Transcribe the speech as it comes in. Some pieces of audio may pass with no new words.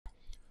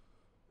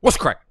What's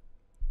crack?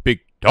 Big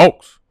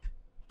dogs.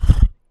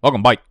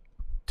 Welcome back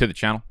to the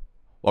channel.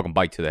 Welcome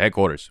back to the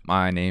headquarters.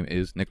 My name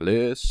is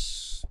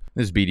Nicholas.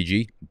 This is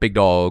BDGE. Big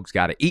dogs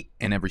gotta eat.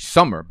 And every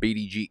summer,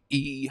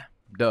 BDGE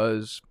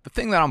does the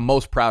thing that I'm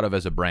most proud of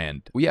as a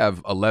brand. We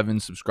have 11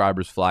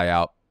 subscribers fly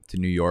out to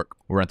New York.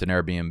 We rent an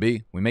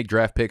Airbnb. We make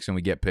draft picks and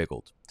we get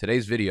pickled.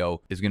 Today's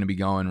video is going to be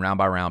going round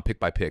by round,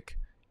 pick by pick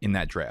in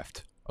that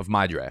draft of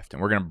my draft.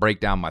 And we're going to break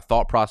down my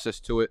thought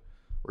process to it.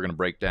 We're going to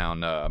break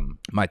down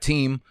my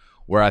team,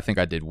 where I think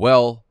I did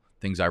well,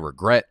 things I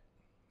regret.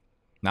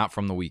 Not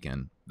from the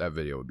weekend. That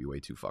video would be way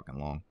too fucking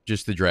long.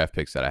 Just the draft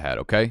picks that I had,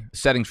 okay?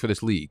 Settings for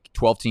this league.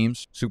 12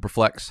 teams, super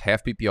flex,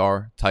 half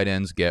PPR, tight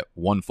ends get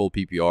one full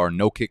PPR,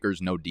 no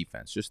kickers, no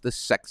defense. Just the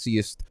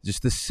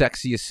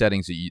sexiest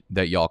settings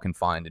that y'all can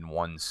find in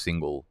one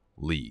single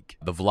league.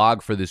 The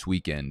vlog for this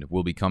weekend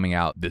will be coming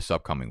out this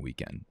upcoming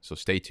weekend, so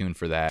stay tuned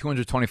for that.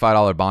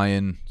 $225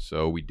 buy-in,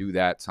 so we do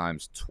that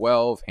times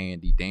 12.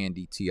 Handy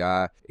dandy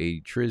TI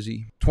 80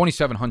 Trizzy.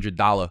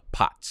 $2,700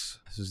 pots.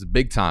 This is the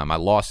big time. I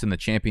lost in the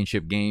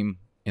championship game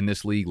in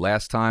this league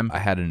last time. I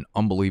had an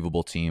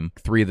unbelievable team.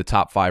 3 of the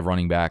top 5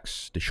 running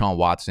backs. Deshaun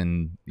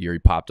Watson, the year he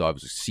popped off.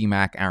 It was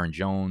C-Mac, Aaron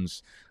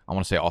Jones. I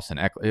want to say Austin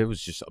Eckler. It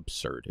was just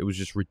absurd. It was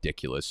just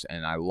ridiculous,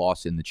 and I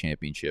lost in the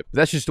championship. But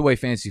that's just the way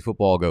fantasy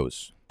football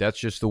goes. That's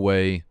just the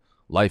way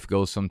life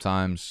goes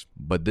sometimes.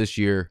 But this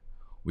year,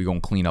 we're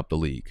going to clean up the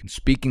league. And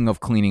speaking of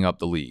cleaning up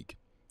the league,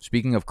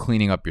 speaking of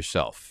cleaning up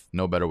yourself,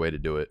 no better way to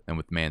do it than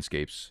with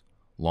Manscaped's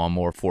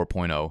Lawnmower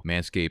 4.0,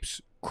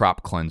 Manscaped's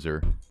Crop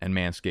Cleanser, and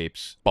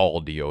Manscaped's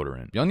Ball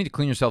Deodorant. Y'all need to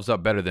clean yourselves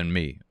up better than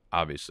me,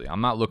 obviously.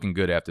 I'm not looking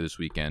good after this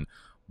weekend,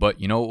 but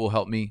you know what will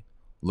help me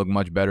look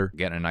much better?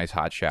 Getting a nice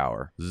hot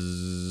shower.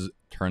 Zzz,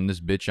 turn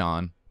this bitch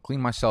on, clean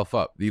myself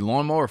up. The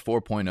Lawnmower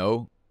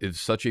 4.0 is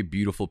such a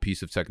beautiful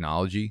piece of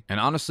technology, and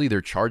honestly,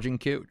 their charging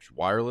kit, which is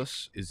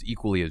wireless, is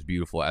equally as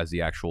beautiful as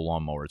the actual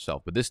lawnmower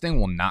itself. But this thing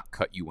will not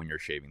cut you when you're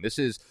shaving. This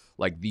is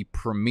like the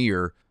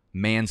premier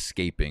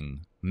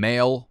manscaping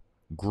male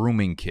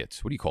grooming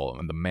kits. What do you call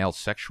them? The male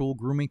sexual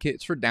grooming kit?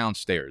 It's for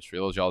downstairs. For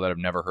those of y'all that have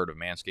never heard of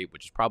Manscaped,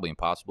 which is probably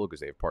impossible because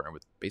they've partnered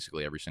with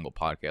basically every single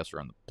podcaster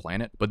on the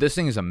planet. But this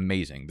thing is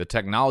amazing. The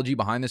technology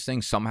behind this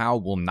thing somehow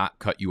will not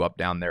cut you up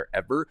down there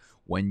ever.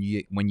 When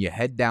you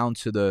head down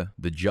to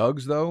the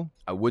jugs, though,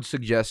 I would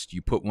suggest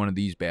you put one of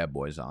these bad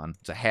boys on.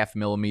 It's a 0.5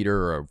 millimeter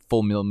or a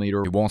full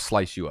millimeter. It won't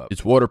slice you up.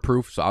 It's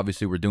waterproof, so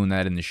obviously we're doing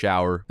that in the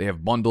shower. They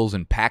have bundles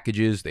and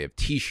packages. They have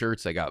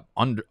t-shirts. They got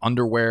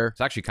underwear.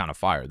 It's actually kind of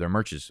fire. Their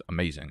merch is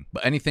amazing.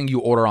 But anything you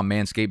order on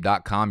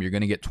manscaped.com, you're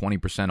going to get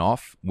 20%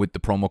 off with the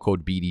promo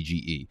code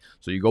BDGE.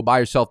 So you go buy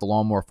yourself the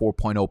Lawnmower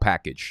 4.0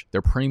 package.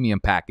 Their premium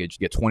package,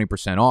 get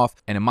 20% off.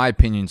 And in my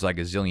opinion, it's like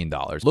 $1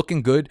 zillion.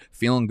 Looking good,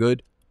 feeling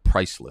good,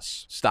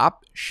 priceless.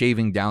 Stop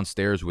shaving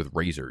downstairs with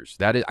razors.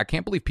 I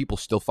can't believe people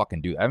still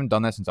fucking do that. I haven't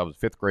done that since I was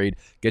 5th grade.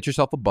 Get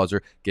yourself a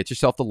buzzer. Get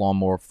yourself the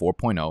Lawnmower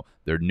 4.0.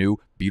 Their new,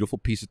 beautiful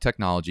piece of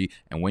technology.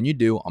 And when you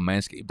do, on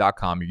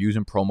manscaped.com, you're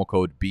using promo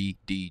code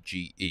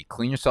BDGE.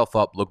 Clean yourself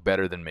up. Look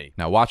better than me.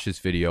 Now watch this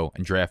video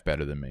and draft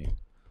better than me.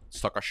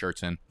 Let's tuck our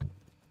shirts in.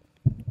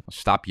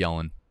 Stop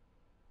yelling.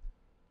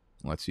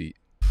 Let's eat.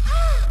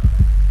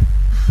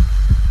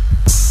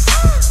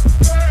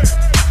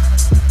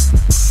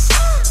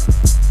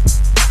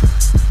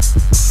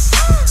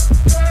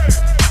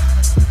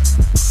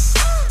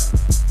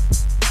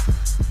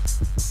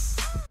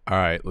 All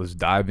right, let's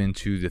dive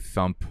into the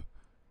thump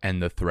and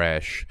the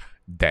thrash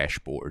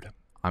dashboard.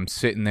 I'm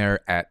sitting there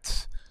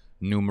at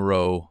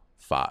numero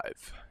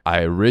 5.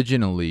 I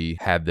originally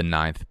had the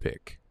 9th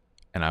pick,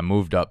 and I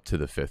moved up to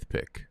the 5th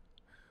pick.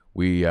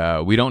 We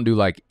don't do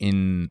like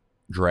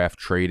in-draft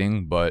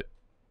trading, but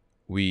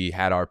we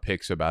had our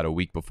picks about a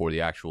week before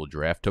the actual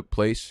draft took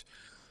place.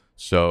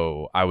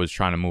 So I was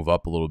trying to move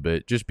up a little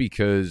bit just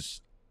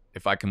because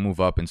if I can move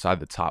up inside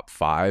the top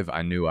 5,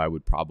 I knew I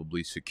would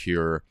probably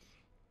secure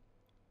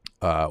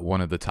one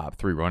of the top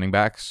 3 running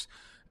backs.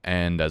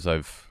 And as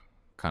I've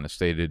kind of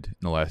stated in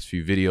the last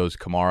few videos,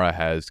 Kamara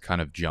has kind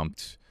of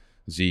jumped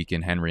Zeke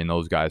and Henry and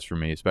those guys for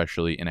me,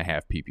 especially in a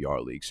half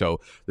PPR league. So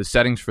the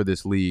settings for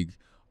this league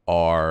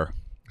are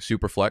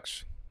super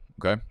flex.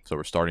 Okay, so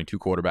we're starting 2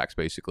 quarterbacks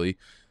basically,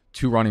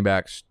 2 running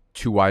backs,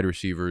 2 wide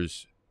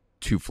receivers,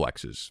 2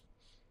 flexes,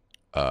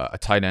 a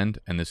tight end,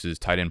 and this is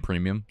tight end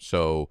premium.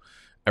 So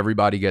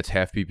everybody gets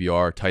half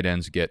PPR. Tight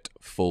ends get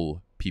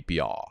full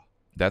PPR.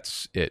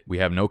 That's it. We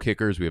have no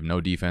kickers. We have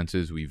no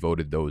defenses. We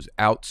voted those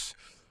out.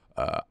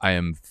 I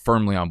am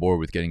firmly on board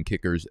with getting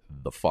kickers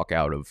the fuck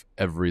out of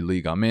every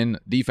league I'm in.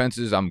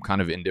 Defenses, I'm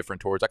kind of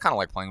indifferent towards. I kind of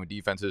like playing with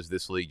defenses.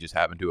 This league just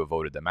happened to have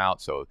voted them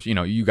out. So,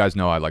 you guys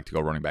know I like to go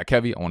running back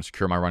heavy. I want to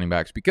secure my running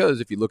backs because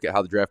if you look at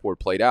how the draft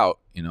board played out,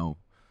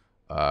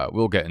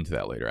 we'll get into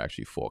that later,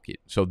 actually. Fuck it.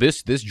 So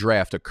this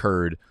draft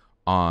occurred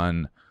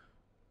on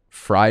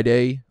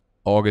Friday,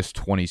 August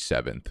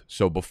 27th.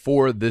 So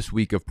before this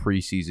week of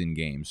preseason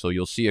games. So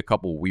you'll see a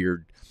couple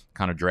weird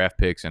kind of draft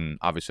picks, and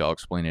obviously I'll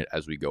explain it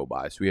as we go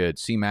by. So we had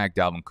C-Mac,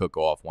 Dalvin Cook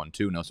go off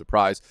 1-2, no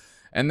surprise.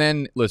 And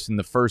then listen,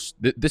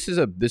 this is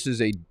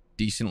a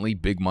decently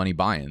big money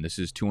buy-in. This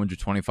is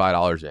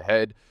 $225 a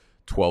head,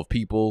 12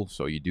 people.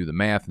 So you do the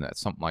math, and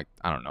that's something like,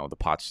 I don't know, the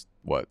pot's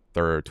what,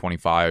 they're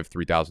 $25,000,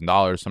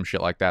 $3,000, some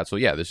shit like that. So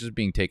yeah, this is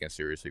being taken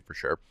seriously for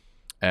sure.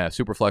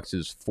 Superflex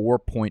is 4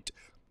 point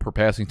per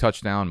passing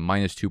touchdown,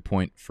 minus 2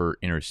 point for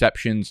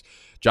interceptions.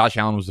 Josh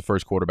Allen was the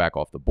first quarterback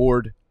off the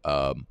board.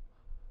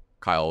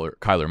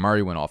 Kyler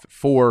Murray went off at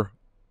 4.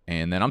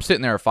 And then I'm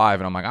sitting there at 5,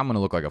 and I'm like, I'm going to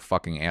look like a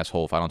fucking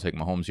asshole if I don't take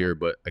Mahomes here.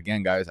 But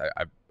again, guys,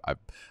 I've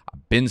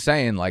been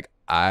saying, like,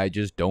 I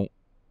just don't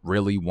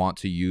really want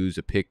to use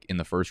a pick in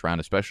the first round,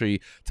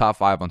 especially top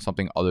 5 on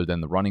something other than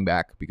the running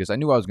back, because I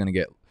knew I was going to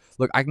get,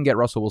 look, I can get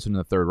Russell Wilson in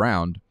the 3rd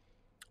round,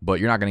 but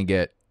you're not going to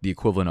get the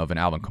equivalent of an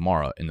Alvin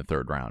Kamara in the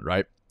 3rd round,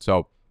 right?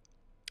 So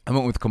I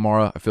went with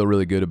Kamara. I feel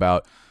really good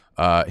about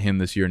him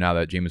this year now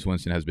that Jameis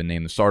Winston has been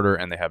named the starter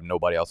and they have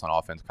nobody else on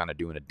offense kind of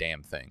doing a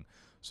damn thing.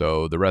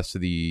 So the rest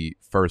of the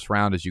first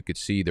round, as you could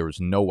see, there was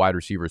no wide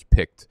receivers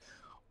picked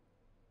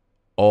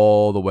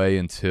all the way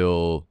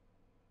until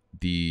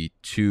the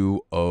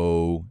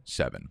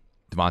 207.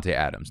 Devontae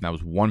Adams. And that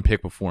was one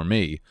pick before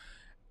me.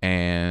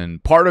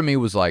 And part of me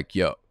was like,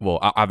 yo, well,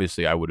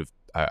 obviously I would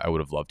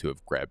have loved to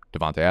have grabbed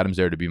Devontae Adams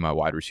there to be my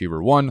wide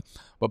receiver 1.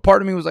 But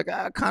part of me was like,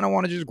 I kind of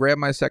want to just grab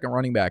my second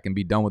running back and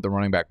be done with the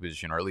running back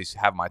position, or at least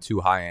have my 2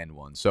 high-end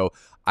ones. So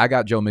I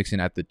got Joe Mixon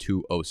at the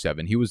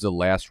 207. He was the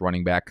last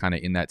running back kind of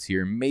in that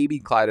tier. Maybe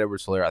Clyde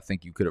Edwards-Helaire. I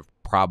think you could have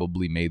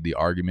probably made the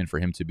argument for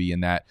him to be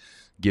in that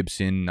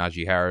Gibson,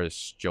 Najee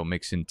Harris, Joe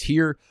Mixon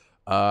tier.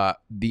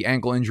 The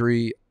ankle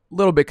injury, a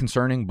little bit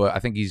concerning, but I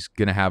think he's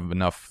going to have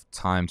enough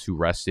time to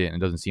rest it, and it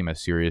doesn't seem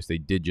as serious. They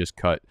did just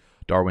cut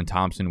Darwin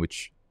Thompson,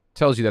 which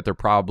tells you that they're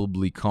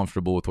probably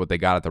comfortable with what they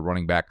got at the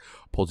running back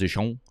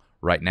position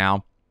right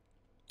now.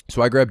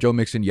 So I grabbed Joe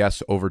Mixon,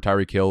 yes, over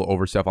Tyreek Hill,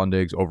 over Stephon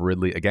Diggs, over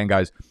Ridley. Again,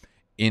 guys,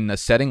 in a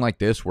setting like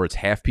this where it's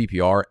half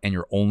PPR and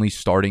you're only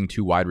starting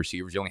 2 wide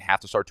receivers, you only have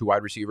to start 2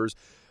 wide receivers,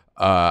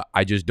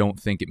 I just don't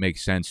think it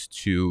makes sense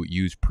to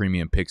use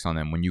premium picks on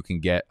them when you can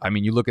get, I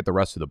mean, you look at the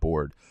rest of the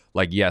board.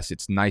 Like, yes,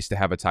 it's nice to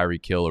have a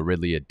Tyreek Hill, a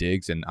Ridley, a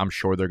Diggs, and I'm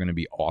sure they're going to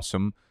be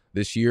awesome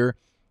this year.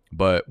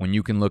 But when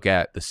you can look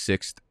at the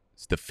 5th,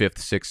 6th,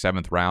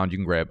 7th round, you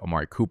can grab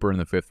Amari Cooper in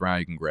the 5th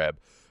round. You can grab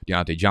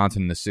Deontay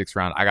Johnson in the 6th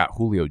round. I got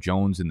Julio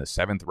Jones in the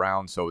 7th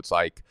round. So it's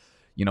like,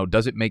 you know,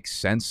 does it make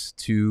sense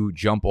to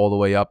jump all the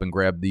way up and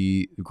grab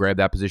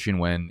that position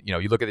when, you know,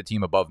 you look at the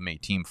team above me,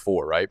 team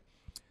 4, right?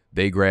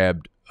 They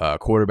grabbed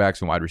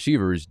quarterbacks and wide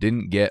receivers,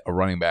 didn't get a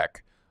running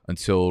back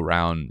until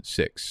round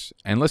 6.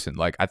 And listen,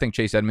 like, I think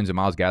Chase Edmonds and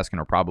Myles Gaskin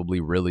are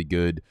probably really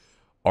good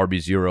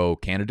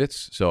RB0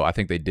 candidates, so I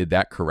think they did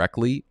that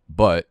correctly,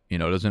 but, you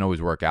know, it doesn't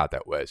always work out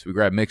that way. So we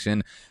grabbed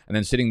Mixon, and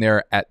then sitting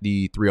there at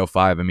the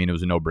 305, I mean, it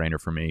was a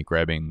no-brainer for me,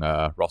 grabbing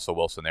Russell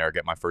Wilson there,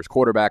 get my first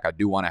quarterback. I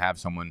do want to have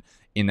someone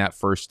in that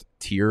first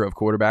tier of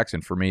quarterbacks,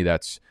 and for me,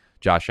 that's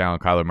Josh Allen,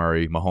 Kyler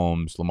Murray,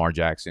 Mahomes, Lamar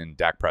Jackson,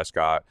 Dak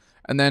Prescott,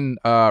 and then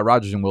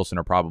Rodgers and Wilson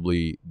are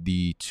probably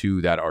the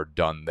 2 that are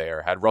done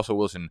there. Had Russell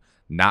Wilson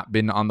not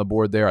been on the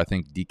board there, I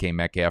think DK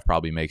Metcalf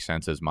probably makes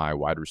sense as my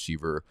wide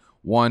receiver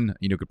 1.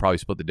 You know, could probably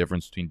split the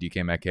difference between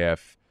DK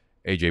Metcalf,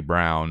 AJ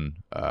Brown,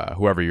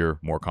 whoever you're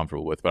more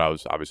comfortable with. But I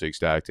was obviously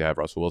ecstatic to have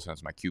Russell Wilson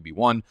as my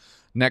QB1.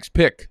 Next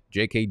pick,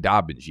 J.K.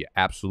 Dobbins. You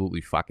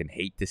absolutely fucking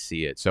hate to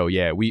see it. So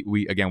yeah,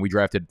 we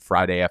drafted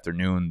Friday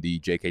afternoon. The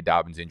J.K.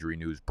 Dobbins injury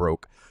news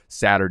broke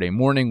Saturday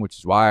morning, which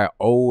is why I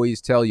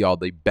always tell y'all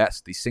the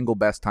single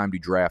best time to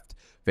draft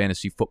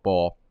fantasy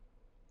football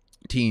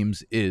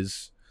teams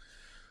is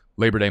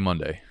Labor Day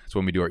Monday. That's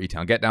when we do our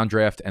E-Town Get Down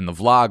draft. And the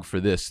vlog for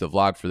this,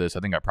 I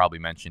think I probably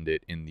mentioned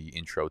it in the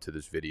intro to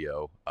this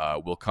video,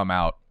 will come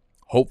out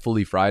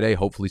hopefully Friday,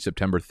 hopefully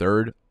September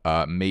 3rd,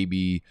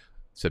 maybe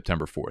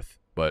September 4th.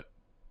 But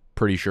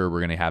pretty sure we're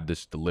going to have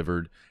this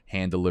delivered,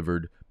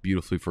 hand-delivered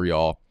beautifully for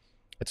y'all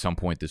at some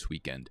point this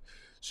weekend.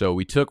 So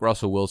we took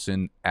Russell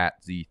Wilson at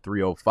the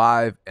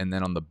 305, and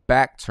then on the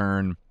back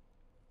turn,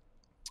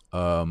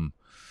 let's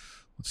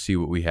see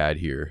what we had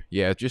here.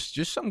 Yeah, just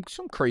some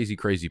crazy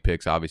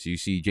picks. Obviously, you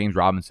see James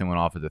Robinson went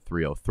off at the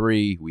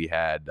 303. We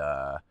had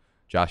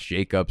Josh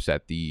Jacobs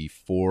at the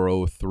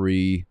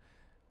 403.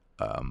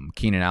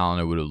 Keenan Allen,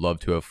 I would have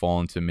loved to have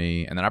fallen to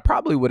me. And then I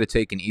probably would have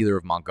taken either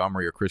of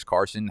Montgomery or Chris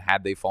Carson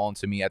had they fallen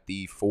to me at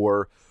the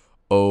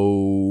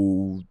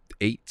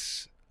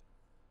 408.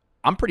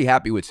 I'm pretty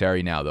happy with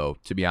Terry now, though,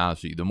 to be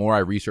honest with you. The more I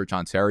research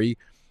on Terry,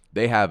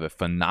 they have a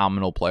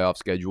phenomenal playoff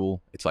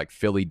schedule. It's like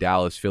Philly,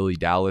 Dallas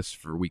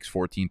for weeks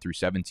 14 through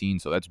 17.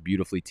 So that's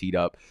beautifully teed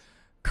up.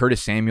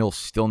 Curtis Samuel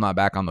still not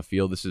back on the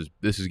field. This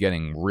is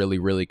getting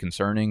really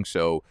concerning.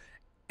 So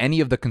any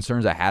of the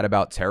concerns I had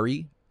about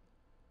Terry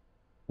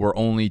were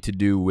only to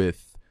do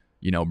with,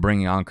 you know,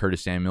 bringing on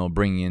Curtis Samuel,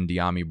 bringing in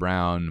De'Ami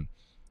Brown,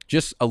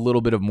 just a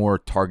little bit of more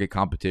target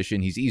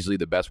competition. He's easily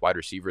the best wide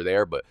receiver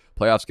there, but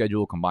playoff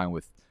schedule combined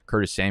with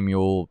Curtis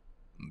Samuel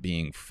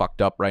being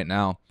fucked up right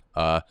now,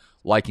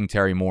 liking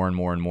Terry more and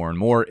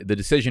more. The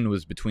decision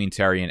was between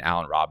Terry and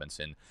Allen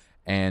Robinson.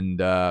 And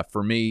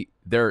for me,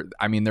 they're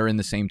in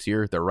the same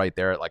tier. They're right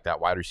there at like that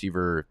wide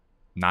receiver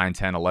 9,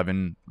 10,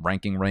 11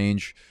 ranking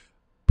range.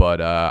 But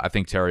I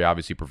think Terry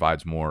obviously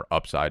provides more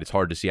upside. It's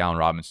hard to see Allen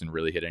Robinson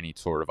really hit any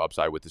sort of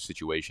upside with the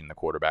situation, the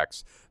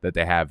quarterbacks that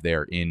they have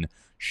there in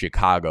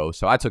Chicago.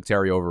 So I took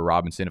Terry over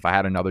Robinson. If I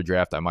had another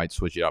draft, I might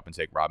switch it up and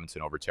take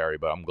Robinson over Terry.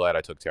 But I'm glad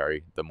I took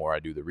Terry the more I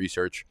do the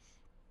research.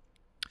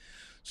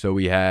 So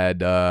we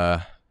had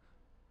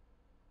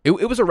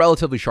it was a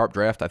relatively sharp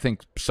draft. I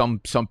think some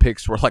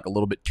picks were like a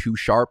little bit too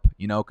sharp,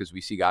 because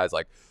we see guys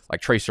like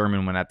Trey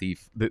Sermon went at the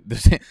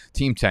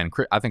team 10.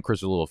 I think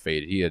Chris was a little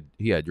faded.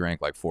 He had drank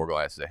like 4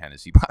 glasses of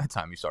Hennessy by the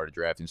time he started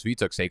drafting. So he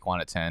took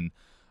Saquon at 10.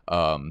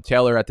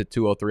 Taylor at the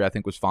 203 I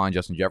think was fine.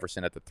 Justin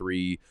Jefferson at the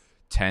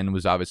 310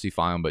 was obviously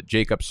fine. But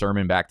Jacob,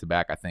 Sermon back to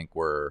back I think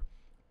were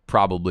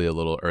probably a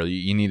little early.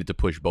 You needed to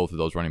push both of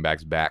those running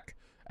backs back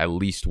at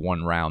least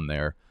one round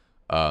there.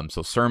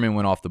 So Sermon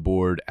went off the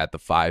board at the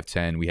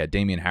 5'10". We had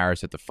Damian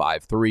Harris at the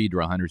 5'3",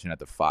 Darrell Henderson at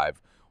the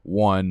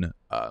 5'1".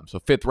 So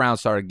 5th round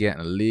started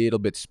getting a little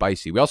bit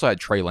spicy. We also had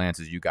Trey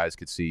Lance, as you guys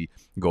could see,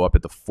 go up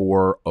at the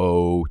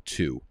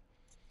 402.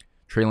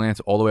 Trey Lance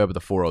all the way up at the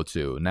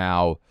 402.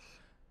 Now,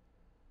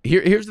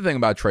 here's the thing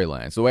about Trey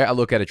Lance. The way I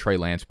look at a Trey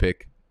Lance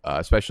pick,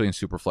 especially in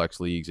Superflex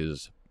leagues,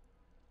 is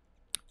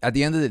at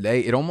the end of the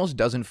day, it almost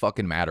doesn't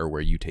fucking matter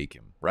where you take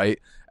him, right?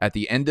 At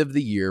the end of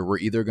the year, we're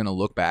either going to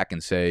look back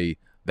and say,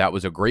 that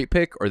was a great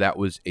pick or that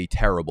was a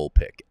terrible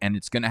pick. And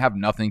it's going to have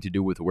nothing to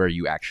do with where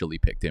you actually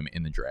picked him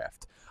in the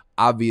draft.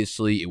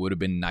 Obviously, it would have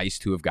been nice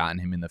to have gotten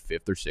him in the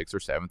 5th or 6th or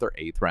 7th or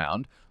 8th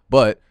round.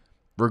 But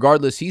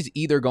regardless, he's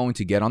either going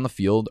to get on the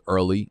field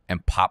early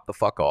and pop the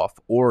fuck off,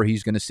 or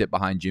he's going to sit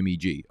behind Jimmy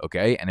G,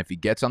 okay? And if he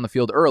gets on the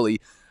field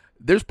early,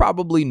 there's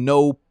probably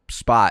no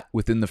spot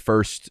within the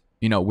first,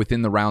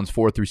 within the rounds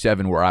 4 through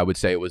 7 where I would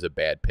say it was a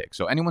bad pick.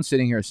 So anyone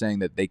sitting here saying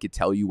that they could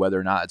tell you whether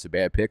or not it's a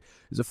bad pick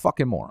is a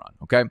fucking moron,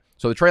 okay?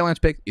 So the Trey Lance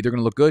pick, either going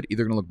to look good,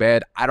 either going to look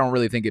bad. I don't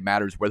really think it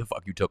matters where the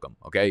fuck you took him,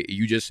 okay?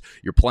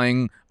 You're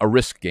playing a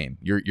risk game.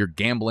 You're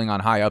gambling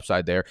on high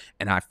upside there,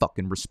 and I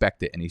fucking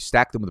respect it. And he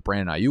stacked him with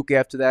Brandon Ayuk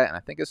after that, and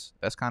I think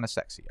that's kind of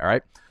sexy, all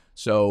right?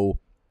 So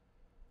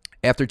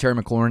after Terry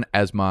McLaurin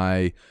as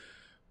my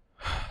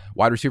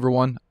wide receiver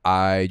 1,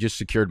 I just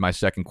secured my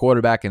second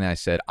quarterback, and I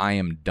said I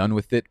am done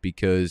with it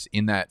because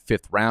in that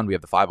 5th round, we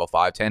have the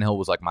 505. Tannehill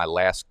was like my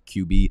last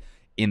QB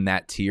in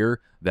that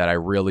tier that I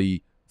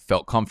really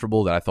felt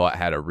comfortable, that I thought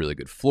had a really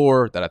good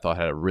floor, that I thought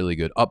had a really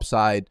good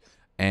upside,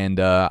 and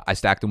I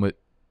stacked him with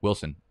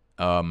Wilson.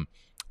 And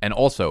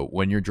also,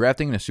 when you're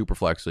drafting in a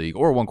Superflex league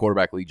or a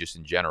one-quarterback league just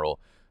in general,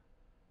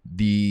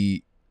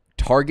 the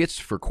targets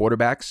for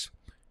quarterbacks,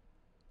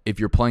 if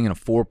you're playing in a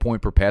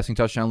 4-point per passing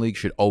touchdown league,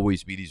 should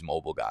always be these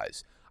mobile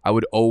guys. I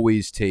would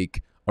always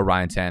take a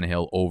Ryan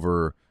Tannehill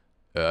over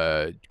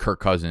Kirk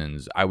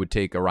Cousins. I would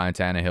take a Ryan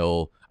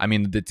Tannehill. I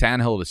mean, the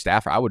Tannehill to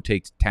Stafford, I would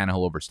take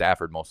Tannehill over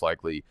Stafford most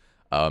likely.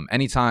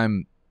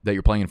 Anytime that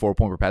you're playing in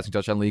 4-point per passing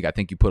touchdown league, I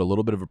think you put a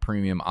little bit of a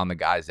premium on the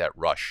guys that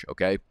rush,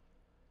 okay?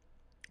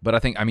 But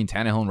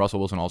Tannehill and Russell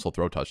Wilson also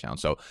throw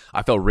touchdowns. So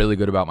I felt really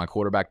good about my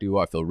quarterback duo.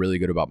 I feel really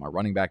good about my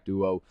running back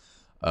duo.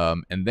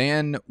 And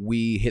then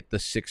we hit the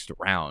 6th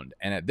round.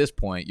 And at this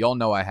point, y'all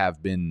know I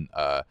have been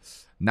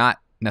not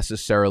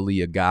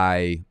necessarily a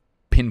guy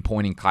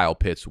pinpointing Kyle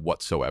Pitts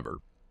whatsoever.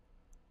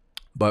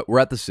 But we're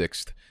at the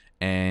 6th,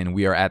 and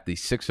we are at the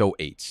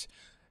 608s.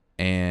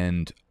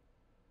 And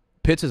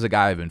Pitts is a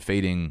guy I've been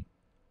fading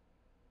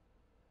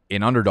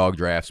in underdog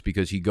drafts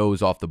because he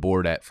goes off the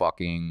board at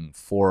fucking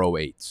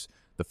 408s,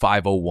 the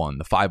 501,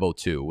 the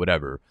 502,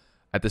 whatever.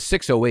 At the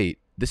 608,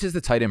 this is the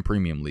tight end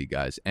premium league,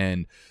 guys.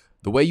 And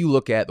the way you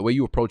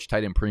approach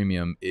tight end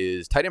premium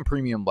is tight end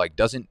premium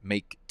doesn't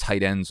make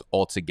tight ends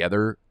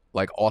altogether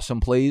awesome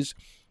plays,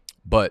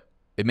 but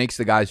it makes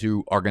the guys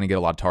who are going to get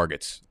a lot of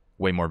targets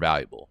way more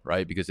valuable,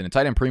 right? Because in a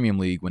tight end premium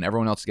league, when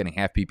everyone else is getting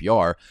half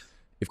PPR,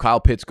 if Kyle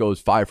Pitts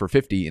goes 5 for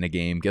 50 in a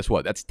game, guess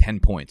what? That's 10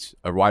 points.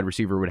 A wide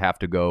receiver would have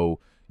to go,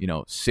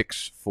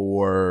 6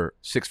 for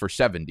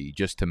 70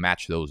 just to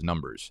match those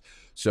numbers.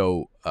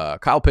 So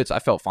Kyle Pitts, I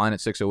felt fine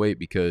at 608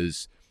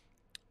 because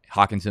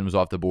Hawkinson was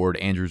off the board.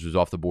 Andrews was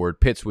off the board.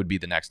 Pitts would be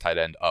the next tight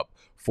end up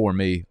for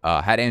me.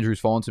 Had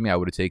Andrews fallen to me, I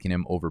would have taken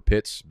him over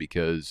Pitts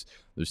because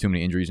there's too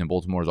many injuries in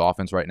Baltimore's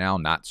offense right now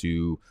not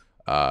to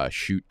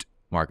shoot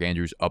Mark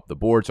Andrews up the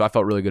board. So I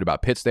felt really good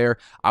about Pitts there.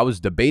 I was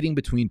debating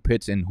between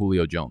Pitts and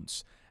Julio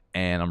Jones.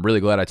 And I'm really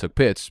glad I took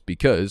Pitts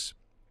because,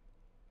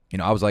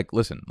 I was like,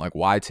 listen,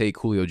 why take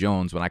Julio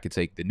Jones when I could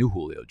take the new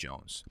Julio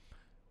Jones?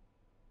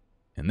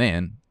 And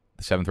then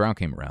the 7th round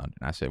came around,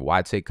 and I said,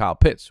 why take Kyle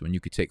Pitts when you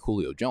could take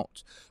Julio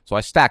Jones? So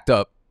I stacked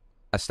up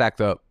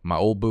my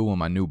old boo and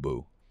my new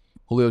boo.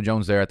 Julio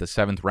Jones there at the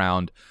 7th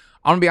round.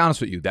 I'm going to be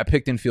honest with you, that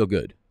pick didn't feel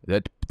good.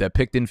 That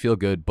pick didn't feel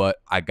good, but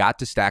I got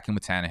to stack him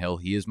with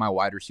Tannehill. He is my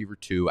wide receiver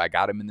 2. I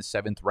got him in the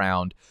 7th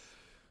round.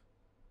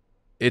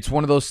 It's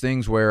one of those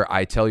things where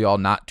I tell y'all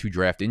not to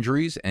draft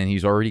injuries, and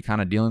he's already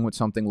kind of dealing with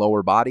something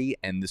lower body,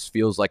 and this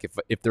feels like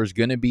if there's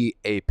going to be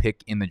a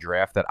pick in the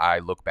draft that I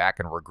look back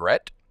and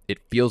regret, it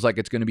feels like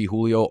it's going to be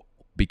Julio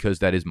because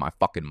that is my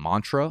fucking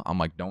mantra. I'm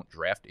like, don't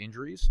draft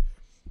injuries.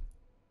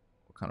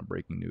 What kind of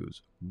breaking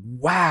news?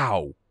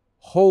 Wow.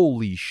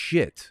 Holy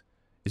shit.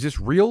 Is this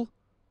real?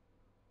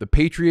 The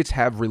Patriots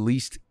have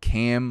released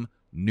Cam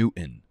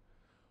Newton.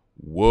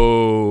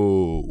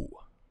 Whoa.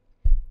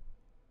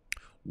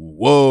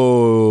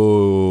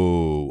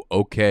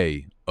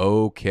 Okay.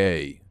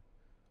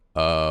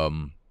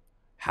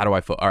 How do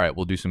I feel? All right,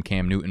 we'll do some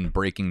Cam Newton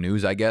breaking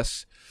news, I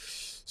guess.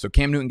 So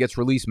Cam Newton gets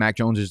released. Mac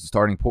Jones is the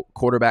starting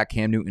quarterback.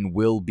 Cam Newton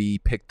will be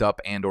picked up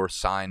and or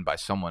signed by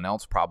someone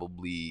else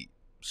probably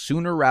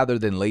sooner rather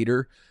than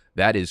later.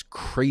 That is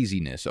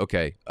craziness.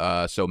 Okay,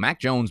 so Mac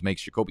Jones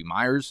makes Jacoby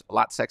Myers a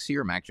lot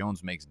sexier. Mac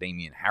Jones makes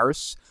Damian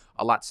Harris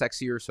a lot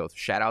sexier. So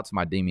shout out to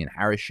my Damian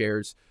Harris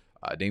shares.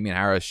 Damian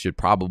Harris should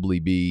probably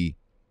be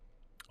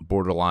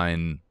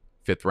borderline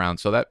 5th round.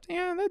 So that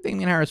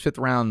Damian Harris 5th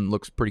round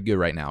looks pretty good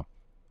right now.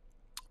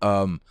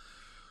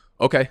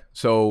 Okay,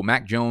 so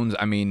Mac Jones,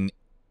 I mean,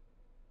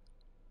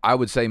 I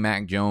would say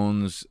Mac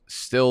Jones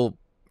still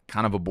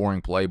kind of a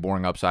boring play,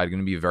 boring upside, going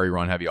to be a very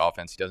run-heavy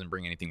offense. He doesn't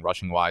bring anything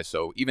rushing-wise,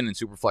 so even in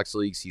Superflex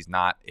leagues, he's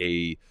not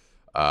a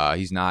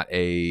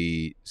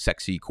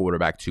sexy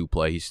quarterback 2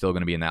 play. He's still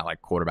going to be in that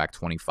like quarterback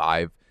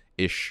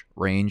 25-ish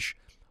range,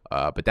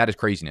 but that is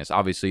craziness.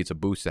 Obviously, it's a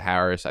boost to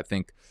Harris. I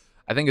think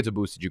it's a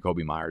boost to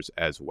Jacoby Myers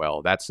as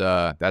well. That's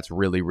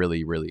really,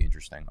 really, really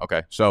interesting.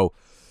 Okay, so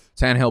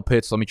Tannehill,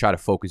 Pitts. Let me try to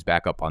focus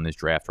back up on this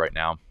draft right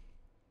now.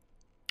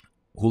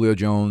 Julio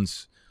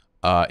Jones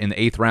in the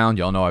 8th round.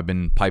 Y'all know I've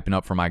been piping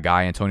up for my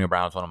guy. Antonio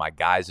Brown is one of my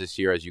guys this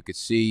year. As you could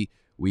see,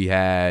 we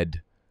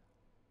had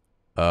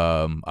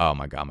oh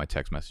my God, my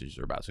text messages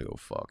are about to go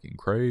fucking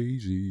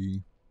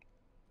crazy.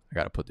 I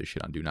got to put this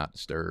shit on Do Not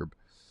Disturb.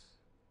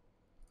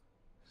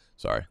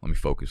 Sorry, let me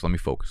focus.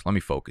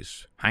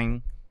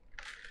 Hang.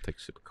 Take a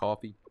sip of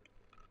coffee.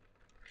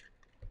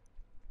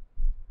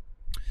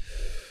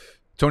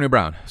 Antonio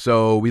Brown.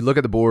 So we look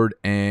at the board,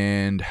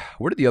 and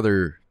where did the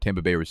other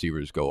Tampa Bay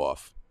receivers go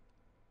off?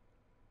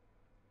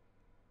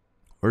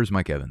 Where's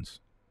Mike Evans?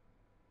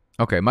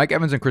 Okay, Mike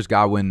Evans and Chris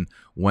Godwin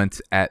went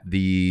at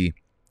the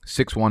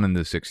 6-1 and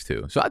the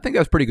 6-2. So I think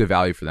that's pretty good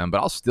value for them, but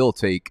I'll still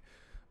take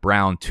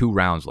Brown 2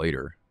 rounds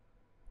later.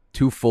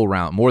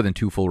 More than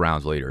 2 full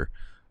rounds later.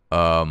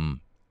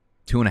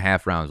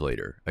 2.5 rounds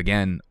later.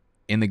 Again,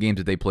 in the games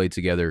that they played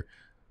together,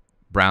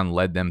 Brown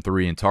led them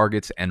 3 in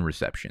targets and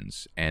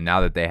receptions. And now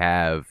that they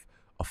have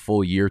a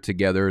full year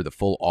together, the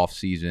full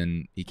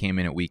offseason, he came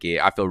in at week 8.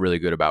 I feel really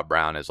good about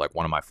Brown as like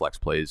one of my flex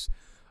plays.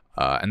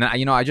 And then,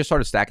 I just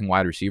started stacking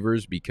wide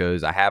receivers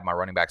because I have my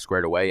running back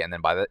squared away. And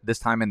then by this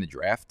time in the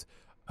draft,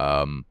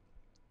 I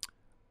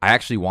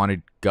actually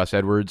wanted Gus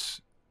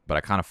Edwards, but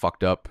I kind of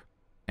fucked up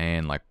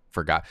and like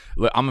forgot.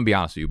 Look, I'm gonna be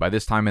honest with you. By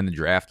this time in the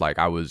draft, like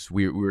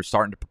we were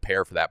starting to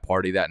prepare for that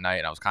party that night,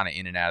 and I was kind of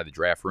in and out of the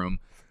draft room.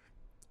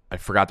 I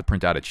forgot to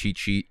print out a cheat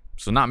sheet.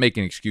 So not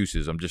making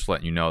excuses. I'm just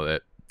letting you know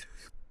that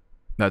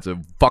that's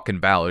a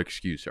fucking valid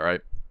excuse, all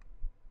right?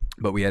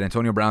 But we had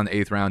Antonio Brown in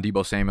the 8th round.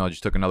 Debo Samuel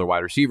just took another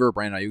wide receiver.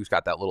 Brandon Ayuk's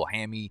got that little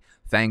hammy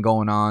thing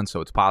going on,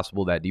 so it's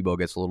possible that Debo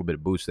gets a little bit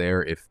of boost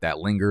there if that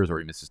lingers or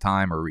he misses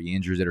time or he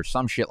injures it or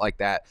some shit like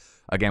that.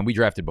 Again, we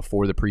drafted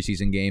before the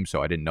preseason game,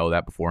 so I didn't know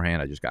that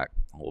beforehand. I just got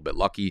a little bit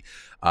lucky.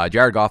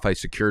 Jared Goff, I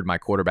secured my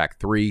quarterback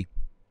 3.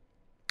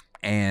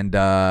 And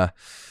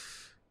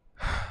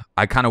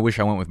I kind of wish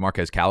I went with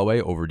Marquez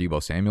Callaway over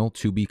Debo Samuel,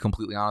 to be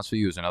completely honest with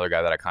you. Is another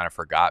guy that I kind of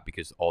forgot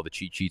because all the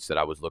cheat sheets that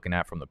I was looking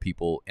at from the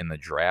people in the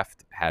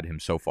draft had him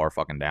so far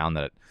fucking down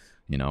that,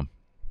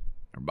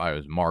 everybody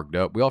was marked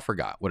up. We all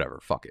forgot.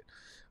 Whatever. Fuck it.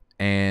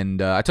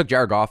 And I took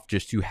Jared Goff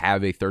just to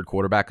have a third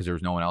quarterback because there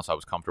was no one else I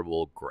was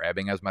comfortable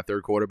grabbing as my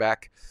third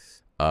quarterback.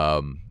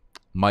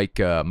 Mike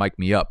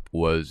Me Up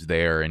was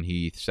there, and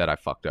he said I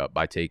fucked up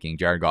by taking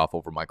Jared Goff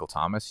over Michael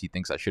Thomas. He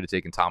thinks I should have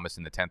taken Thomas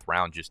in the 10th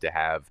round just to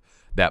have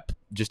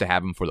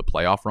him for the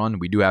playoff run.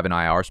 We do have an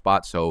IR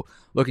spot, so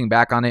looking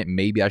back on it,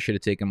 maybe I should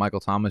have taken Michael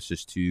Thomas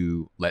just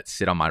to let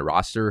sit on my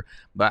roster.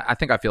 But I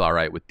think I feel all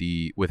right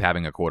with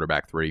having a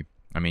quarterback 3.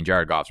 I mean,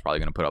 Jared Goff's probably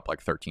going to put up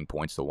like 13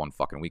 points the one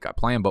fucking week I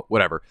play him, but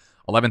whatever.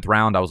 11th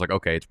round, I was like,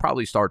 okay, it's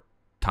probably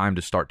time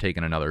to start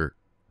taking another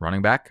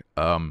running back.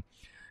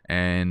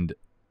 And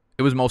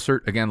it was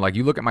Mostert. Again, like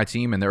you look at my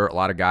team, and there are a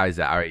lot of guys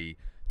that I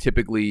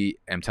typically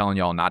am telling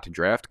y'all not to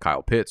draft.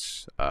 Kyle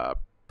Pitts,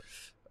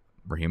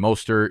 Raheem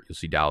Mostert. You'll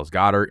see Dallas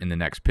Goedert in the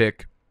next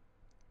pick.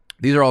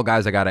 These are all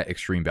guys I got at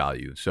extreme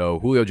value. So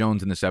Julio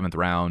Jones in the 7th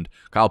round,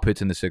 Kyle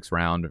Pitts in the 6th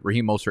round,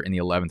 Raheem Mostert in the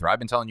 11th round. I've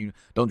been telling you,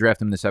 don't draft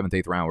him in the 7th,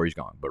 8th round where he's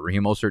going. But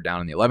Raheem Mostert down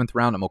in the 11th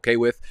round, I'm okay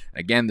with. And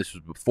again, this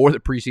was before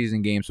the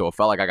preseason game, so it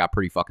felt like I got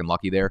pretty fucking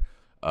lucky there.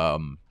 Let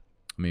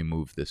me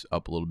move this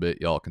up a little bit.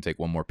 Y'all can take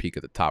one more peek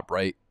at the top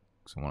right,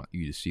 because I want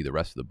you to see the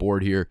rest of the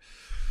board here.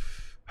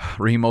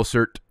 Raheem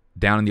Mostert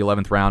down in the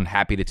 11th round,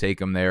 happy to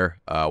take him there,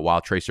 while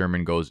Trey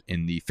Sermon goes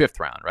in the 5th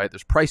round, right?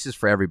 There's prices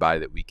for everybody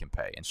that we can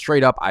pay. And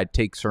straight up, I'd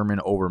take Sermon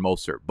over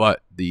Mostert,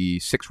 but the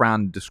 6th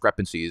round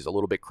discrepancy is a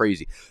little bit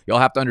crazy. Y'all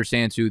have to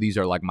understand, too, these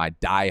are like my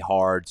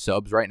die-hard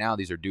subs right now.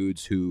 These are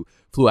dudes who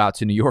flew out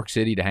to New York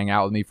City to hang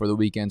out with me for the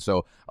weekend,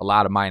 so a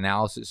lot of my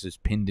analysis is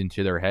pinned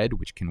into their head,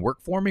 which can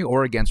work for me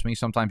or against me.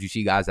 Sometimes you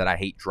see guys that I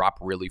hate drop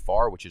really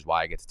far, which is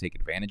why I get to take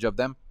advantage of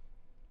them.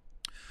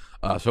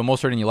 So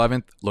Mostert in the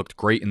 11th looked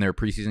great in their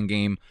preseason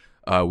game.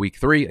 Week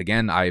 3,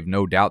 again, I have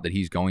no doubt that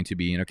he's going to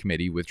be in a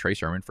committee with Trey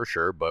Sermon for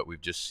sure, but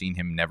we've just seen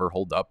him never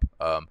hold up.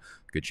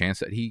 Good chance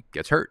that he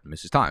gets hurt,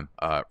 misses time.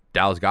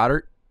 Dallas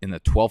Goedert in the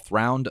 12th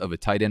round of a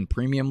tight end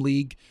premium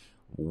league,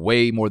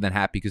 way more than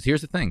happy, because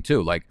here's the thing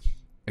too, like,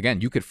 again,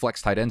 you could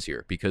flex tight ends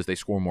here because they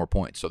score more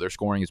points. So they're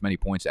scoring as many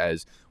points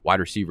as wide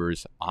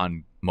receivers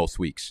on most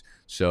weeks.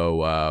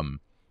 So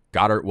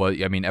Goddard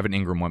Evan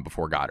Ingram went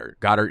before Goddard.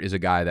 Goddard is a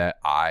guy that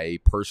I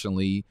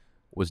personally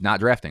was not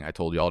drafting. I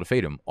told you all to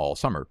fade him all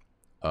summer.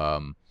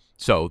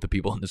 So the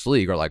people in this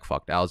league are like,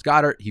 fuck Dallas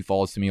Goedert. He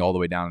falls to me all the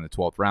way down in the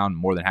 12th round.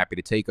 More than happy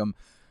to take him.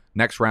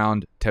 Next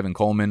round, Tevin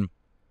Coleman.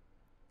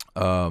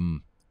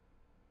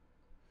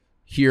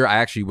 Here, I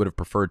actually would have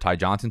preferred Ty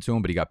Johnson to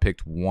him, but he got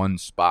picked one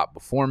spot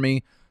before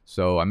me.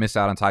 So I missed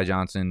out on Ty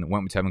Johnson.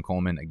 Went with Tevin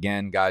Coleman.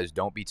 Again, guys,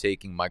 don't be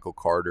taking Michael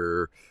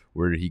Carter.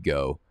 Where did he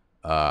go?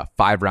 5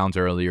 rounds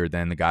earlier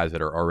than the guys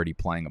that are already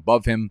playing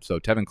above him. So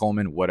Tevin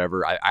Coleman,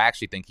 whatever. I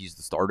actually think he's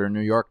the starter in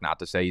New York. Not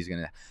to say he's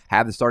going to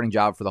have the starting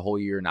job for the whole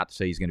year. Not to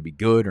say he's going to be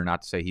good, or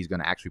not to say he's going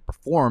to actually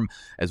perform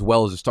as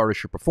well as a starter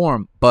should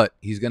perform. But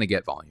he's going to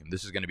get volume.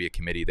 This is going to be a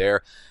committee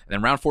there. And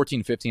then round 14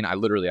 and 15, I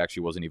literally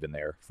actually wasn't even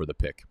there for the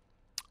pick.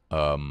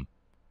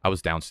 I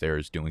was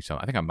downstairs doing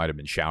something. I think I might have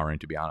been showering,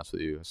 to be honest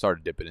with you. I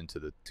started dipping into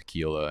the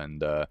tequila,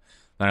 and then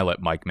I let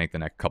Mike make the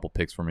next couple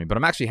picks for me. But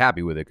I'm actually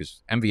happy with it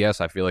because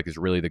MVS, I feel like, is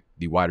really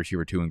the wide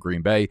receiver 2 in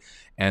Green Bay.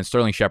 And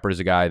Sterling Shepard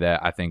is a guy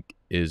that I think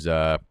is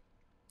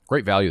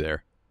great value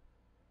there.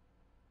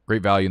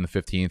 Great value in the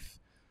 15th.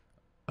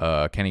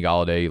 Kenny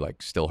Golladay,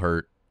 like, still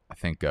hurt. I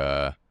think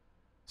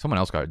someone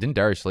else got hurt. Didn't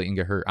Darius Slayton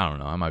get hurt? I don't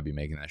know. I might be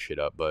making that shit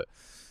up, but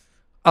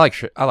I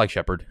like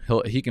Shepard.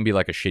 He can be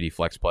like a shitty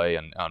flex play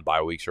on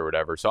bye weeks or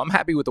whatever. So I'm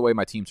happy with the way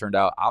my team turned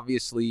out.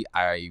 Obviously,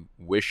 I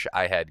wish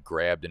I had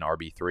grabbed an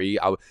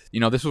RB3.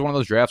 This was one of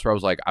those drafts where I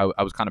was like,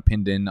 I was kind of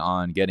pinned in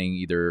on getting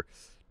either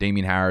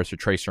Damian Harris or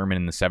Trey Sermon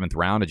in the 7th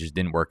round. It just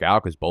didn't work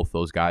out because both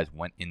those guys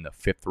went in the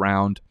 5th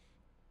round.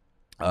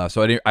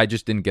 So I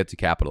just didn't get to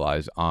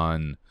capitalize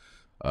on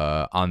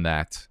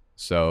that.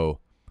 So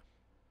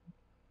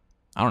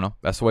I don't know.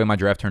 That's the way my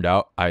draft turned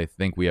out. I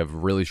think we have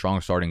really strong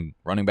starting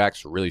running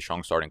backs, really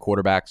strong starting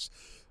quarterbacks.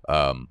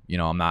 I'm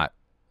not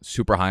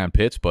super high on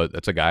Pitts, but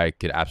that's a guy I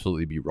could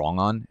absolutely be wrong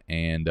on,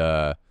 and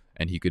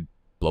he could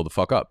blow the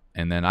fuck up.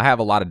 And then I have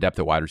a lot of depth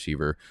at wide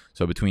receiver.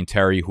 So between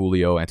Terry,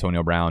 Julio,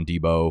 Antonio Brown,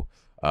 Debo,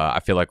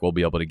 I feel like we'll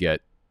be able to get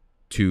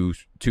two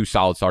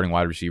solid starting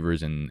wide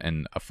receivers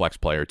and a flex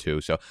player too.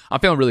 So I'm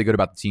feeling really good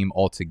about the team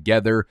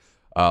altogether.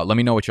 Let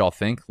me know what y'all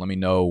think. Let me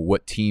know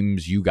what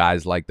teams you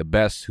guys like the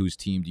best. Whose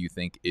team do you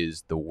think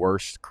is the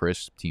worst?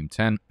 Chris, Team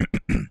 10.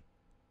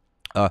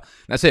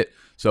 That's it.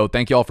 So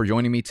thank y'all for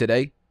joining me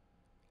today.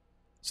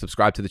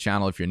 Subscribe to the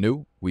channel if you're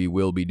new. We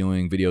will be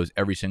doing videos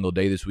every single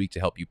day this week to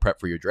help you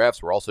prep for your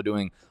drafts. We're also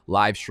doing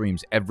live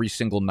streams every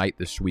single night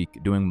this week,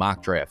 doing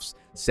mock drafts,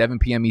 7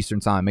 p.m. Eastern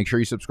time. Make sure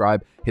you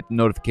subscribe, hit the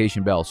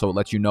notification bell so it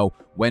lets you know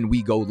when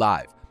we go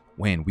live.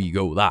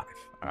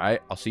 All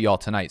right, I'll see y'all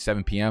tonight,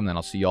 7 p.m. Then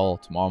I'll see y'all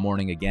tomorrow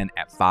morning again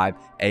at 5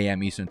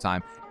 a.m. Eastern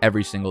time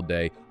every single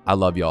day. I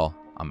love y'all.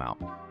 I'm out.